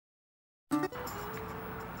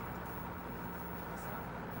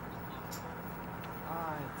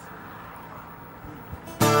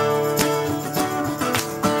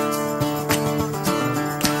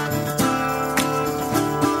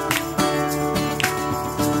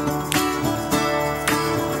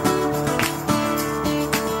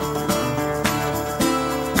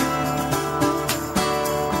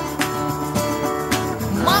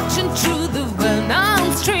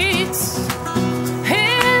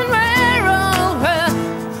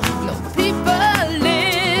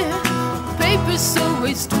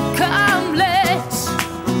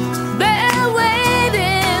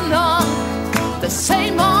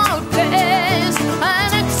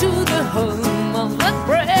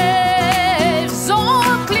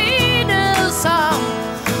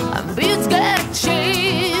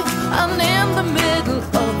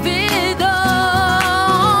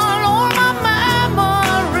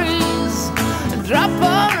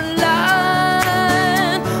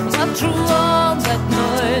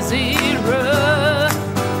zero.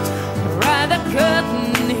 Ride the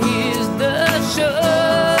curtain, here's the show,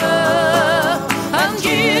 and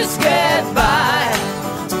years get by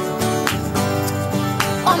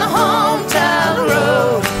on the hometown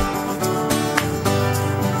road.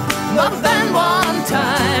 But then one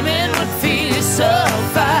time it would feel so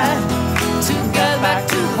fine to get back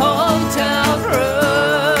to hometown road.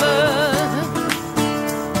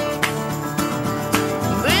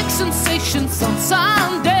 Big sensations on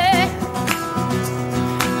Sunday,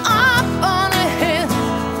 up on a hill,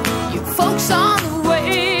 you folks on the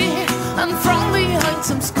way, and from behind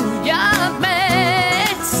some schoolyard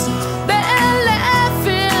mates, they're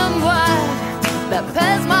laughing while they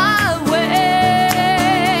pass my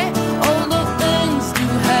way. All the things do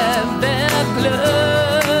have their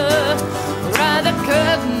glow. Ride the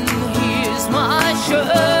curtain, here's my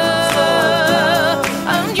show,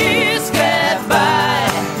 and years get by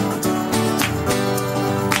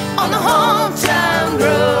on the hometown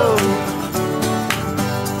road,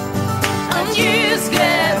 and years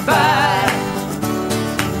get by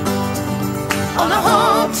on the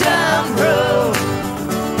hometown road.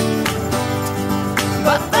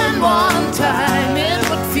 But then one time it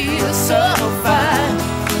would feel so fine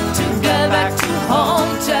to get back to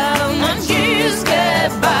hometown, and years get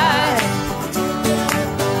by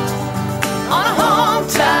on a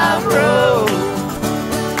hometown road.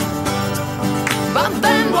 But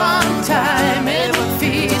then one time it would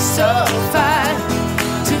feel so fine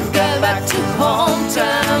to get back to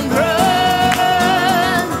hometown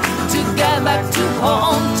road, to get back to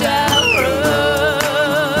hometown road.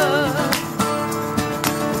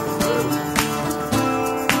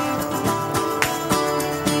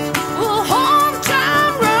 Oh,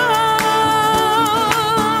 hometown road,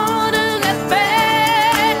 to get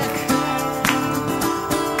back.